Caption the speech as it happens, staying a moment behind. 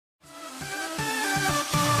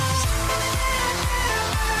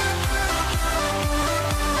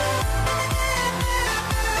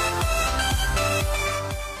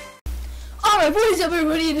Alright, what is up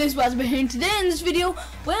everybody, this is Mah here, and today in this video,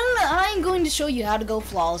 well, I'm going to show you how to go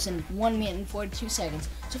flawless in 1 minute and 42 seconds.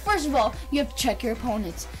 So first of all, you have to check your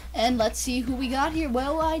opponents, and let's see who we got here.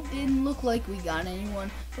 Well, I didn't look like we got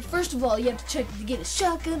anyone, but first of all, you have to check to get a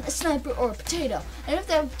shotgun, a sniper, or a potato. And if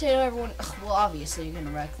they have a potato, everyone, well, obviously you're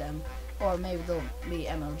gonna wreck them, or maybe they'll be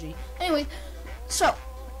MLG. Anyway, so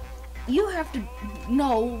you have to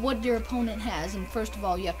know what your opponent has, and first of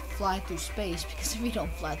all, you have to fly through space, because if you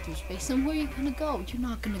don't fly through space, then where are you gonna go? You're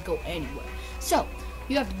not gonna go anywhere. So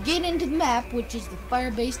you have to get into the map, which is the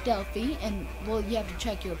Firebase Delphi, and well, you have to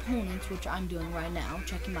check your opponents, which I'm doing right now,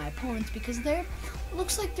 checking my opponents, because they're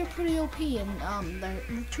looks like they're pretty OP, and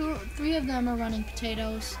three of them are running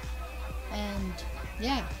potatoes, and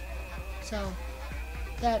yeah, so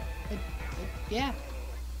that yeah,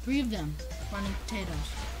 3 of them running potatoes.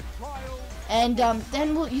 And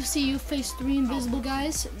then you face 3 invisible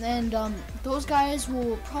guys, and those guys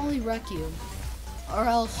will probably wreck you, or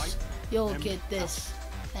else you'll get this,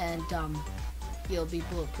 and you'll be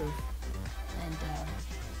bulletproof. And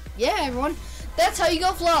yeah, everyone, that's how you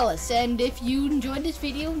go flawless. And if you enjoyed this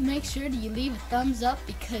video, make sure that you leave a thumbs up,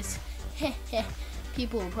 because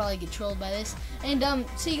people will probably get trolled by this. And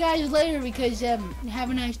see you guys later, because have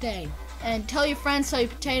a nice day. And tell your friends, tell your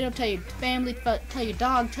potato, tell your family, tell your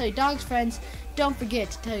dog, tell your dog's friends. Don't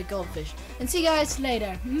forget to tell your goldfish. And see you guys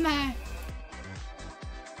later. Bye.